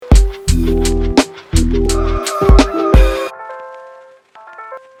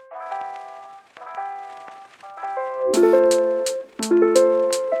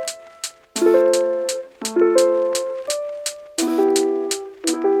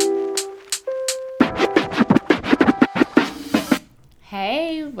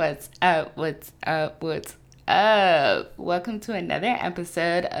What's up? What's up? What's up? Welcome to another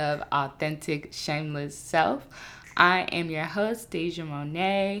episode of Authentic Shameless Self. I am your host, Deja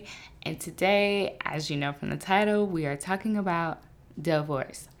Monet, and today, as you know from the title, we are talking about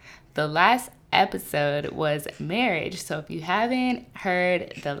divorce. The last episode was marriage, so if you haven't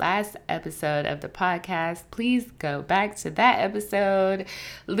heard the last episode of the podcast, please go back to that episode,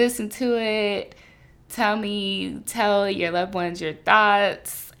 listen to it. Tell your loved ones your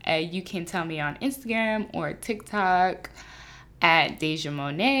thoughts. You can tell me on Instagram or TikTok at Deja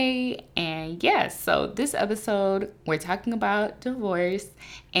Monet. And yes, so this episode, we're talking about divorce.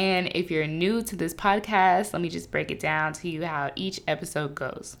 And if you're new to this podcast, let me just break it down to you how each episode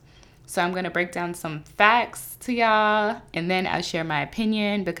goes. So I'm going to break down some facts to y'all, and then I'll share my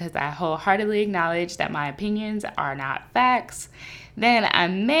opinion because I wholeheartedly acknowledge that my opinions are not facts. Then I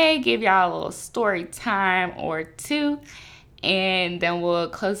may give y'all a little story time or two, and then we'll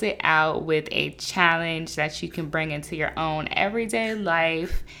close it out with a challenge that you can bring into your own everyday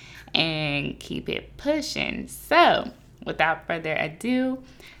life and keep it pushing. So without further ado,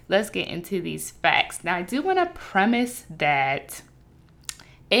 let's get into these facts. Now, I do want to premise that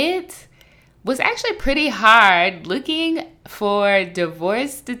it was actually pretty hard looking for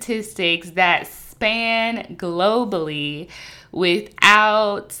divorce statistics that span globally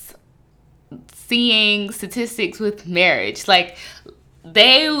without seeing statistics with marriage. Like,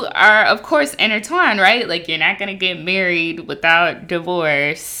 they are, of course, intertwined, right? Like, you're not going to get married without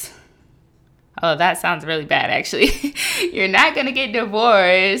divorce. Oh, that sounds really bad, actually. You're not going to get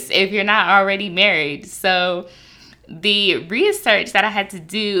divorced if you're not already married. So the research that I had to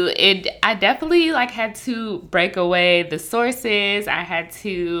do, I definitely had to break away the sources.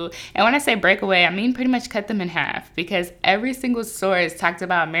 And when I say break away, I mean pretty much cut them in half, because every single source talked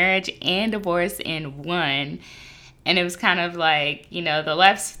about marriage and divorce in one. And it was kind of like, the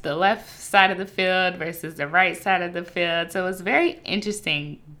left side of the field versus the right side of the field. So it was very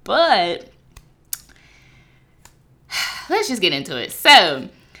interesting, but let's just get into it. So,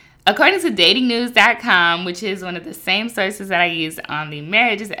 according to datingnews.com, which is one of the same sources that I used on the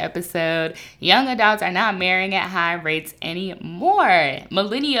marriages episode, young adults are not marrying at high rates anymore.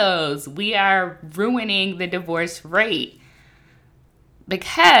 Millennials, we are ruining the divorce rate.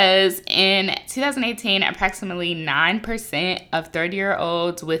 Because in 2018, approximately 9% of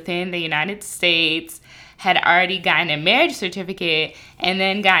 30-year-olds within the United States had already gotten a marriage certificate and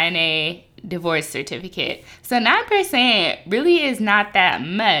then gotten a divorce certificate. So 9% really is not that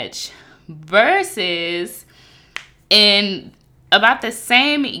much, versus in about the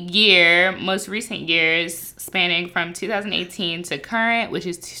same year, most recent years spanning from 2018 to current, which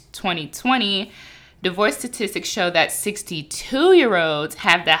is 2020, divorce statistics show that 62-year-olds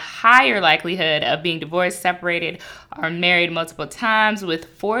have the higher likelihood of being divorced, separated, or married multiple times,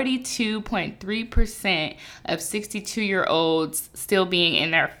 with 42.3% of 62-year-olds still being in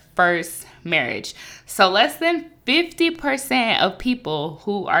their first marriage. So less than 50% of people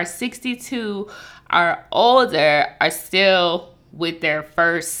who are 62 or older are still with their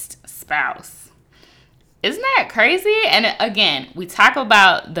first spouse. Isn't that crazy? And again, we talk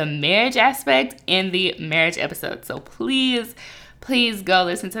about the marriage aspect in the marriage episode. So please go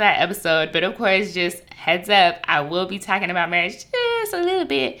listen to that episode. But of course, just heads up, I will be talking about marriage just a little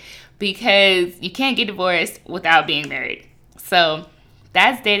bit, because you can't get divorced without being married. So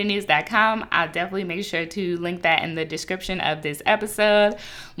that's datanews.com. I'll definitely make sure to link that in the description of this episode.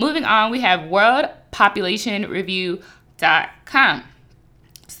 Moving on, we have worldpopulationreview.com.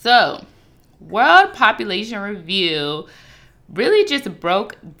 So World Population Review really just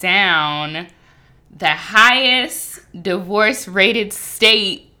broke down the highest divorce rated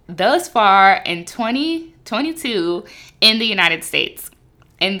state thus far in 2022 in the United States.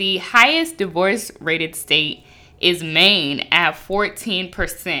 And the highest divorce rated state is Maine at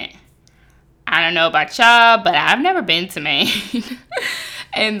 14%. I don't know about y'all, but I've never been to Maine.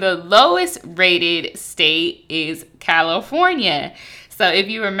 And the lowest rated state is California. So if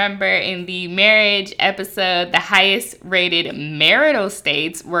you remember in the marriage episode, the highest rated marital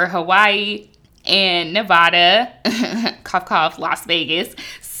states were Hawaii and Nevada, cough, cough, Las Vegas.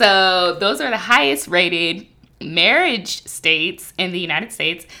 So those are the highest rated marriage states in the United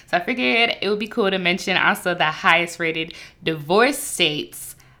States. So I figured it would be cool to mention also the highest rated divorce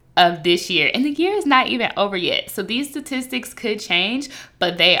states of this year. And the year is not even over yet. So these statistics could change,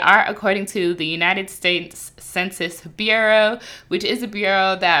 but they are according to the United States Census Bureau, which is a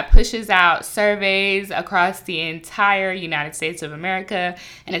bureau that pushes out surveys across the entire United States of America.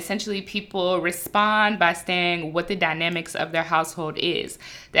 And essentially people respond by saying what the dynamics of their household is.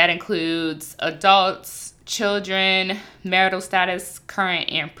 That includes adults, children, marital status, current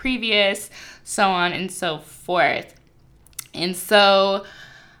and previous, so on and so forth. And so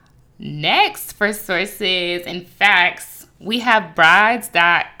next for sources and facts, we have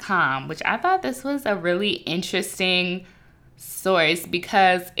brides.com, which I thought this was a really interesting source,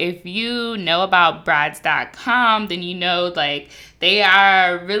 because if you know about brides.com, then you know like they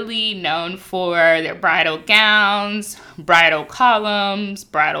are really known for their bridal gowns, bridal columns,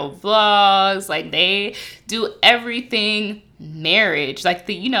 bridal vlogs. Like they do everything marriage, like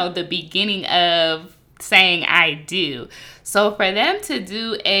the beginning of saying I do. So for them to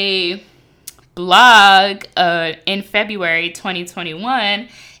do a blog in February 2021,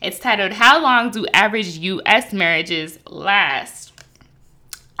 it's titled, How Long Do Average U.S. Marriages Last?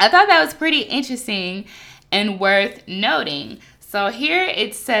 I thought that was pretty interesting and worth noting. So here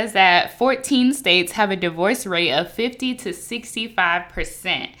it says that 14 states have a divorce rate of 50 to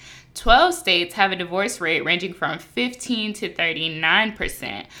 65%. 12 states have a divorce rate ranging from 15 to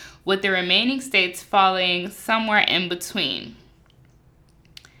 39%, with the remaining states falling somewhere in between.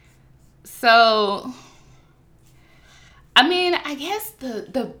 So, I mean, I guess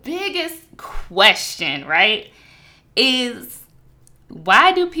the biggest question, right, is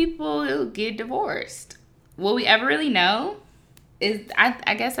why do people get divorced? Will we ever really know?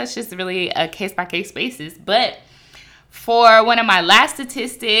 I guess that's just really a case-by-case basis. But for one of my last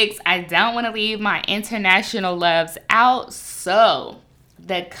statistics, I don't want to leave my international loves out. So,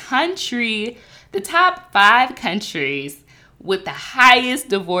 the top 5 countries with the highest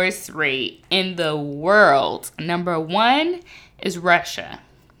divorce rate in the world. Number 1 is Russia.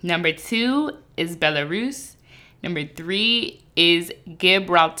 Number 2 is Belarus. Number 3 is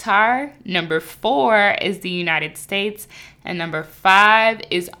Gibraltar. Number 4 is the United States. And number 5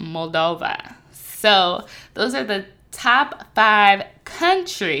 is Moldova. So those are the top 5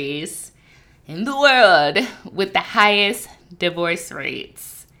 countries in the world with the highest divorce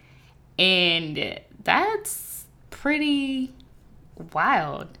rates. And that's pretty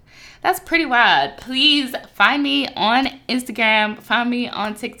wild. That's pretty wild. Please find me on Instagram, find me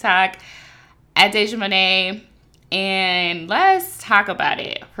on TikTok at Deja Monet, and let's talk about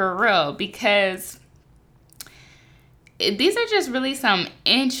it for real, because these are just really some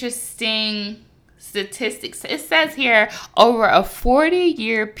interesting statistics. It says here, over a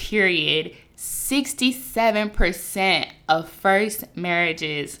 40-year period, 67% of first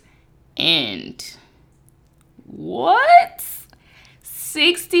marriages end. What?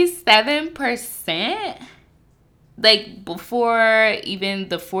 67%? Like before even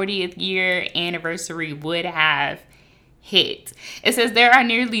the 40th year anniversary would have hit. It says there are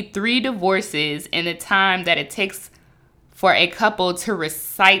nearly 3 divorces in the time that it takes for a couple to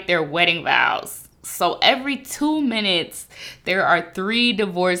recite their wedding vows. So every 2 minutes, there are 3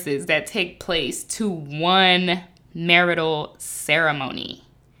 divorces that take place to one marital ceremony.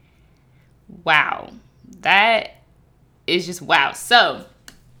 Wow. That is just wow. So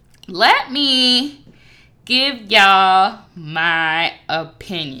let me give y'all my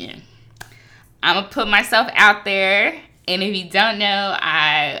opinion. I'm going to put myself out there. And if you don't know,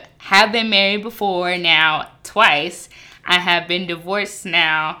 I have been married before now twice. I have been divorced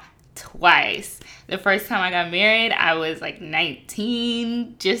now twice. The first time I got married, I was like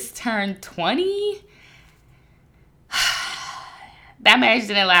 19, just turned 20. That marriage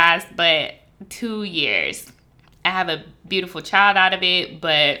didn't last but 2 years. I have a beautiful child out of it,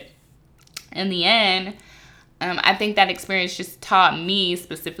 but in the end, I think that experience just taught me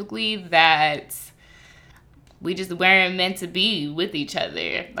specifically that we just weren't meant to be with each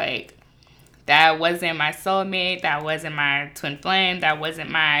other. Like, that wasn't my soulmate. That wasn't my twin flame. That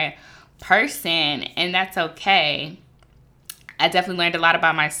wasn't my person. And that's okay. I definitely learned a lot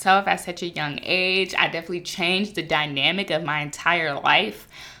about myself at such a young age. I definitely changed the dynamic of my entire life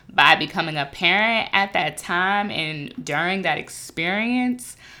by becoming a parent at that time and during that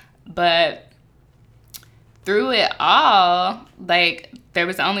experience. But through it all, like, there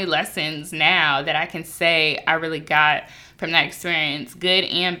was only lessons now that I can say I really got from that experience, good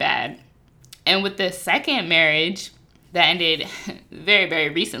and bad. And with the second marriage that ended very, very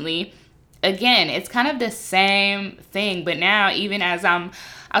recently, again, it's kind of the same thing. But now, even as I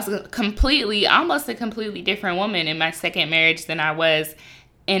was almost a completely different woman in my second marriage than I was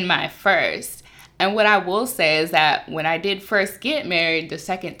in my first. And what I will say is that when I did first get married the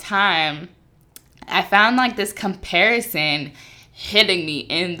second time, I found like this comparison hitting me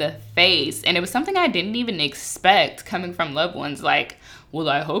in the face. And it was something I didn't even expect coming from loved ones. Like, well,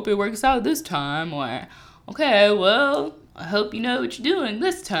 I hope it works out this time. Or, okay, well, I hope you know what you're doing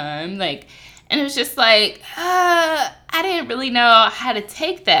this time. Like, And it was just like, I didn't really know how to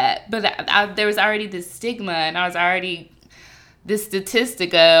take that. But there was already this stigma, and I was already this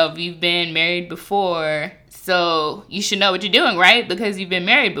statistic of you've been married before, so you should know what you're doing, right? Because you've been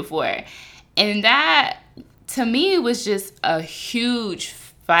married before. And that, to me, was just a huge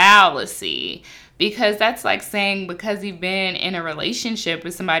fallacy. Because that's like saying because you've been in a relationship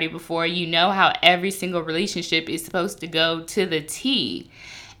with somebody before, you know how every single relationship is supposed to go to the T.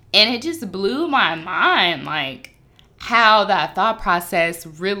 And it just blew my mind, like, how that thought process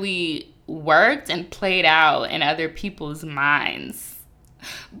really worked and played out in other people's minds.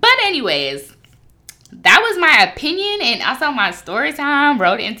 But anyways, that was my opinion and also my story time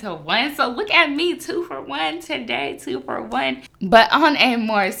rolled into one. So look at me, 2 for 1 today, 2 for 1. But on a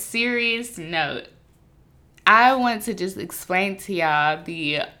more serious note, I want to just explain to y'all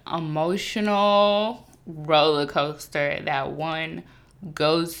the emotional roller coaster that one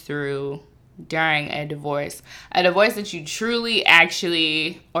goes through during a divorce that you truly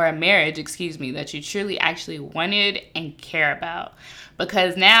actually, or a marriage, that you truly actually wanted and care about.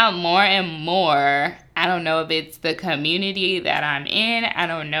 Because now more and more, I don't know if it's the community that I'm in, I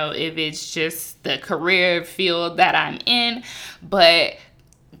don't know if it's just the career field that I'm in, but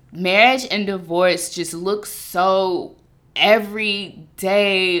marriage and divorce just look so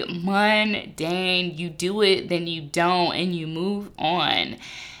everyday, mundane. You do it, then you don't, and you move on.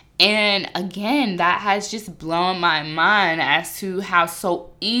 And again, that has just blown my mind as to how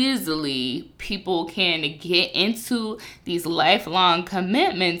so easily people can get into these lifelong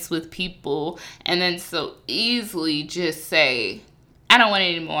commitments with people and then so easily just say, I don't want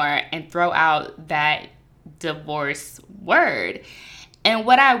it anymore, and throw out that divorce word. And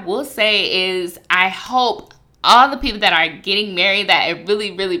what I will say is, I hope all the people that are getting married, that it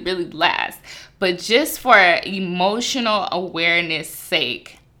really, really, really lasts. But just for emotional awareness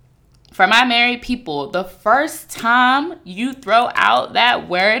sake, for my married people, the first time you throw out that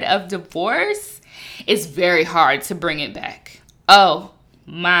word of divorce, it's very hard to bring it back. Oh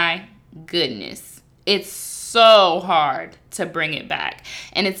my goodness. It's so hard to bring it back.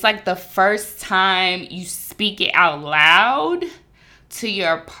 And it's like the first time you speak it out loud to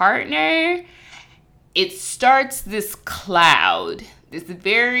your partner, it starts this cloud, this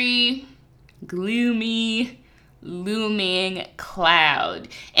very gloomy, looming cloud.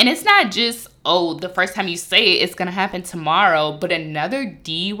 And it's not just, the first time you say it, it's going to happen tomorrow, but another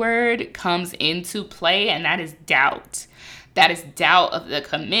D word comes into play, and that is doubt. That is doubt of the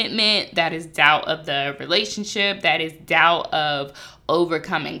commitment. That is doubt of the relationship. That is doubt of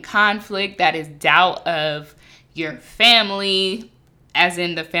overcoming conflict. That is doubt of your family, as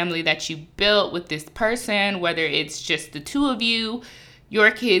in the family that you built with this person, whether it's just the two of you, your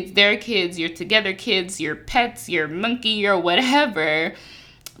kids, their kids, your together kids, your pets, your monkey, your whatever.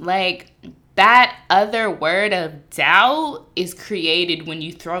 Like, that other word of doubt is created when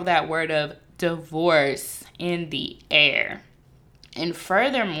you throw that word of divorce in the air. And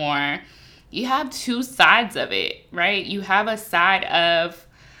furthermore, you have two sides of it, right? You have a side of,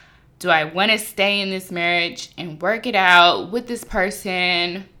 do I want to stay in this marriage and work it out with this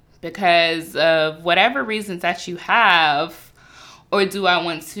person because of whatever reasons that you have? Or do I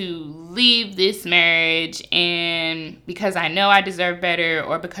want to leave this marriage and because I know I deserve better,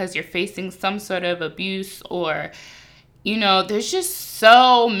 or because you're facing some sort of abuse, or, there's just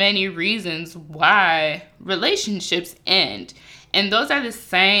so many reasons why relationships end. And those are the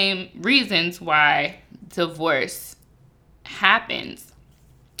same reasons why divorce happens.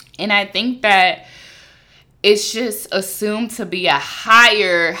 And I think that it's just assumed to be a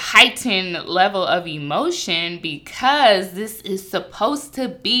higher, heightened level of emotion because this is supposed to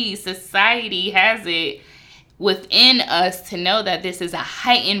be, society has it within us to know that this is a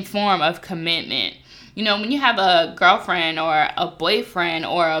heightened form of commitment. When you have a girlfriend or a boyfriend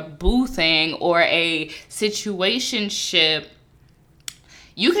or a boo thing or a situationship,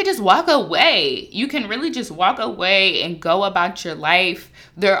 you can just walk away. You can really just walk away and go about your life.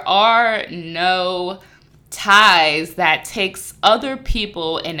 There are no ties that takes other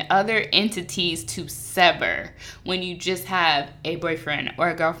people and other entities to sever when you just have a boyfriend or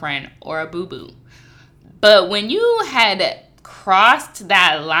a girlfriend or a boo-boo. But when you had crossed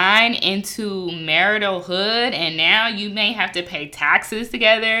that line into maritalhood, and now you may have to pay taxes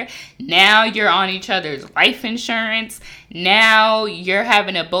together, now you're on each other's life insurance, now you're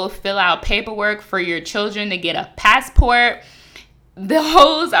having to both fill out paperwork for your children to get a passport.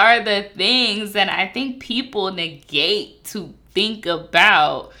 Those are the things that I think people negate to think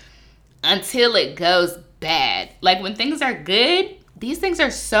about until it goes bad. Like, when things are good, these things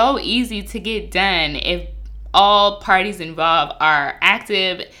are so easy to get done if all parties involved are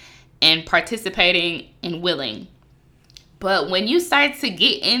active and participating and willing. But when you start to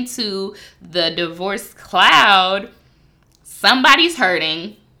get into the divorce cloud, somebody's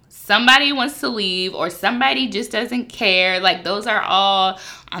hurting, somebody wants to leave, or somebody just doesn't care. Like, those are all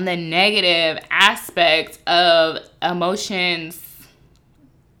on the negative aspect of emotions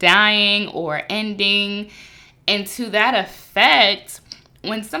dying or ending. And to that effect,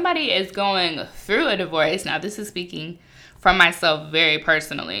 when somebody is going through a divorce, now this is speaking from myself very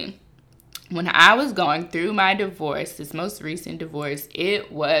personally. When I was going through my divorce, this most recent divorce,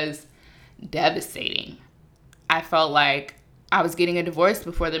 it was devastating. I felt like I was getting a divorce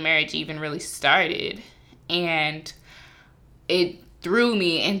before the marriage even really started. And it threw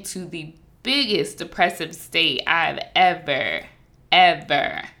me into the biggest depressive state I've ever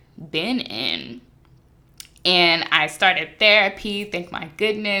been in. And I started therapy, thank my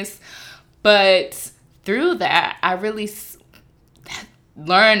goodness. But through that, I really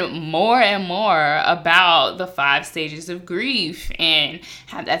learned more and more about the 5 stages of grief and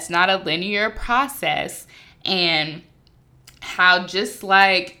how that's not a linear process, and how just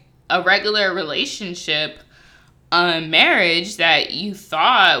like a regular relationship, a marriage that you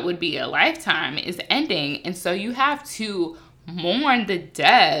thought would be a lifetime is ending. And so you have to mourn the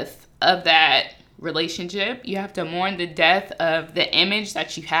death of that relationship. You have to mourn the death of the image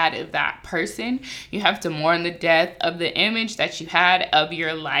that you had of that person. You have to mourn the death of the image that you had of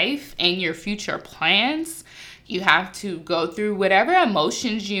your life and your future plans. You have to go through whatever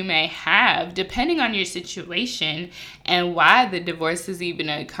emotions you may have, depending on your situation and why the divorce is even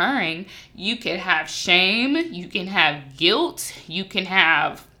occurring. You can have shame, you can have guilt, you can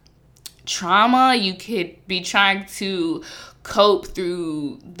have trauma, you could be trying to cope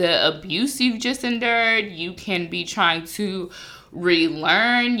through the abuse you've just endured. You can be trying to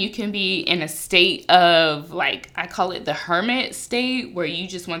relearn. You can be in a state of, like, I call it the hermit state, where you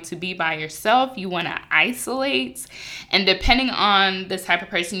just want to be by yourself. You want to isolate. And depending on the type of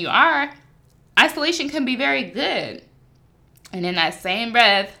person you are, isolation can be very good. And in that same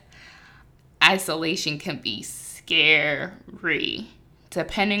breath, isolation can be scary,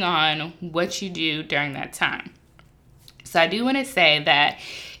 depending on what you do during that time. So I do want to say that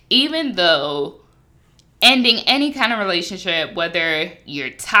even though ending any kind of relationship, whether you're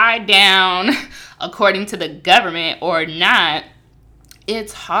tied down according to the government or not,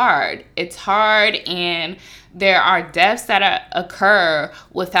 it's hard. It's hard, and there are deaths that occur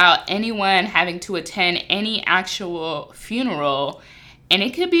without anyone having to attend any actual funeral, and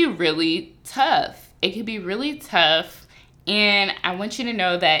it could be really tough. It could be really tough. And I want you to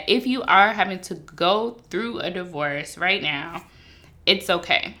know that if you are having to go through a divorce right now, it's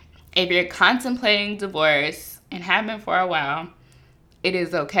okay. If you're contemplating divorce and have been for a while, it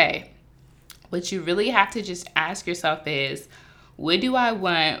is okay. What you really have to just ask yourself is, what do I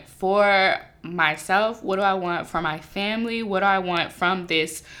want for myself? What do I want for my family? What do I want from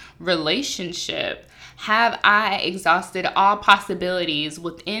this relationship? Have I exhausted all possibilities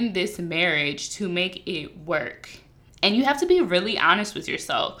within this marriage to make it work? And you have to be really honest with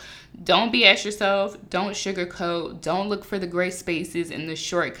yourself. Don't BS yourself. Don't sugarcoat. Don't look for the gray spaces and the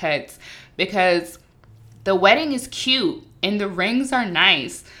shortcuts, because the wedding is cute and the rings are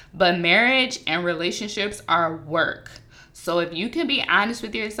nice, but marriage and relationships are work. So if you can be honest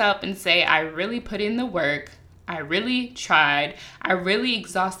with yourself and say, I really put in the work, I really tried, I really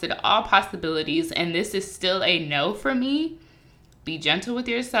exhausted all possibilities, and this is still a no for me, be gentle with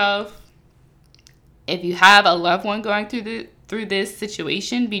yourself. If you have a loved one going through this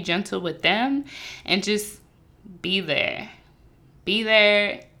situation, be gentle with them and just be there. Be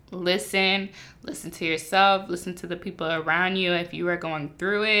there, listen to yourself, listen to the people around you if you are going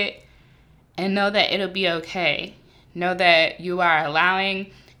through it, and know that it'll be okay. Know that you are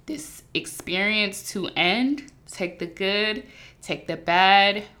allowing this experience to end. Take the good, take the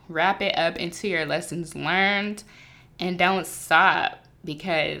bad, wrap it up into your lessons learned, and don't stop,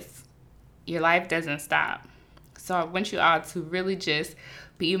 because your life doesn't stop. So I want you all to really just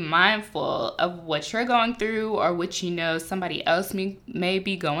be mindful of what you're going through, or what you know somebody else may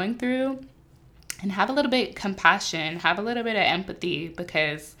be going through, and have a little bit of compassion, have a little bit of empathy,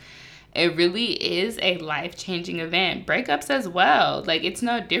 because it really is a life-changing event. Breakups as well. Like, it's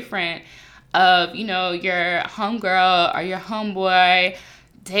no different of, your homegirl or your homeboy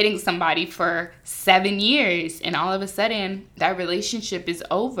dating somebody for 7 years, and all of a sudden that relationship is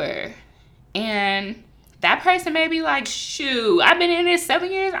over. And that person may be like, shoot, I've been in this 7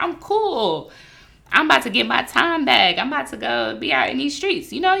 years. I'm cool. I'm about to get my time back. I'm about to go be out in these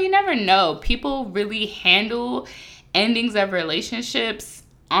streets. You never know. People really handle endings of relationships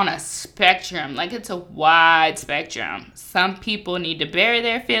on a spectrum. Like, it's a wide spectrum. Some people need to bury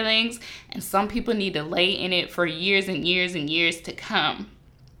their feelings, and some people need to lay in it for years and years and years to come.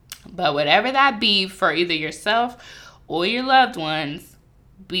 But whatever that be for either yourself or your loved ones,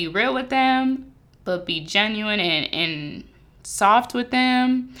 be real with them, but be genuine and soft with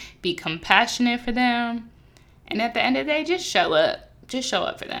them. Be compassionate for them. And at the end of the day, just show up. Just show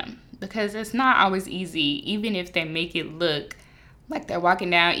up for them. Because it's not always easy, even if they make it look like they're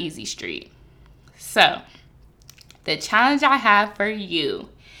walking down easy street. So, the challenge I have for you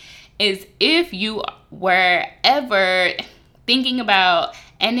is, if you were ever thinking about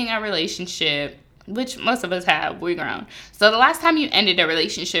ending a relationship, which most of us have, we're grown. So the last time you ended a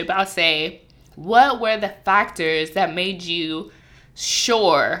relationship, I'll say, what were the factors that made you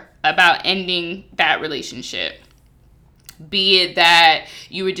sure about ending that relationship? Be it that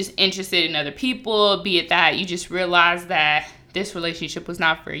you were just interested in other people, be it that you just realized that this relationship was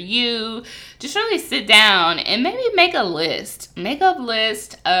not for you. Just really sit down and maybe make a list. Make a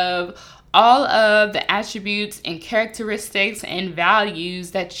list of all of the attributes and characteristics and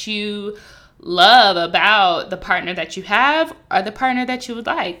values that you love about the partner that you have or the partner that you would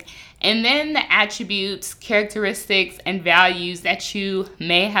like. And then the attributes, characteristics, and values that you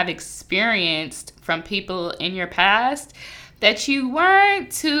may have experienced from people in your past that you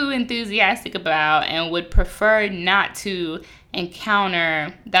weren't too enthusiastic about and would prefer not to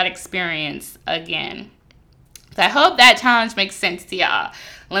encounter that experience again. So I hope that challenge makes sense to y'all.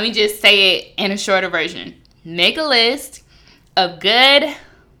 Let me just say it in a shorter version. Make a list of good,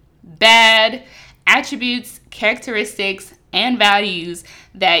 bad attributes, characteristics, and values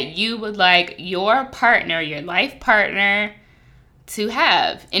that you would like your partner, your life partner, to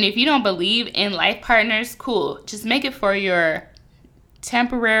have. And if you don't believe in life partners, cool. Just make it for your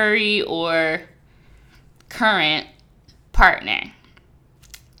temporary or current partner.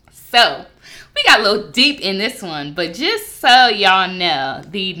 So, we got a little deep in this one, but just so y'all know,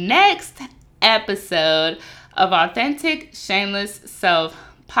 the next episode of Authentic Shameless Self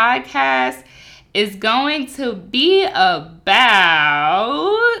podcast is going to be about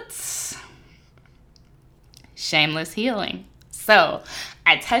shameless healing. So,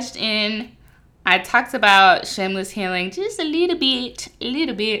 I talked about shameless healing just a little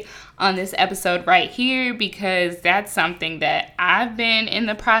bit on this episode right here, because that's something that I've been in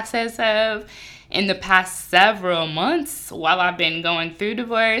the process of in the past several months while I've been going through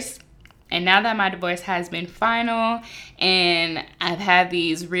divorce. And now that my divorce has been final and I've had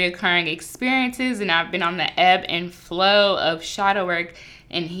these reoccurring experiences and I've been on the ebb and flow of shadow work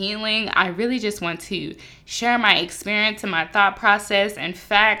and healing, I really just want to share my experience and my thought process and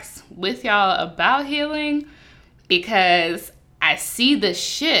facts with y'all about healing, because I see the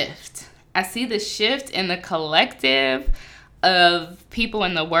shift. I see the shift in the collective of people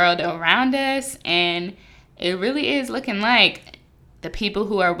in the world around us, and it really is looking like the people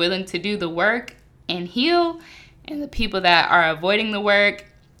who are willing to do the work and heal, and the people that are avoiding the work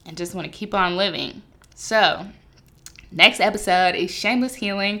and just want to keep on living. So, next episode is Shameless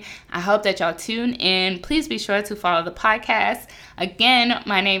Healing. I hope that y'all tune in. Please be sure to follow the podcast. Again,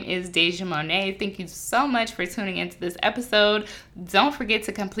 my name is Deja Monet. Thank you so much for tuning into this episode. Don't forget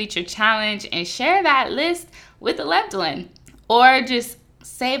to complete your challenge and share that list with a loved one. Or just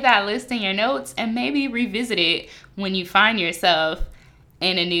save that list in your notes and maybe revisit it when you find yourself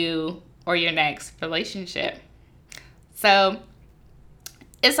in a new or your next relationship. So,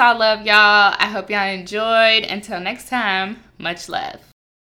 it's all love, y'all. I hope y'all enjoyed. Until next time, much love.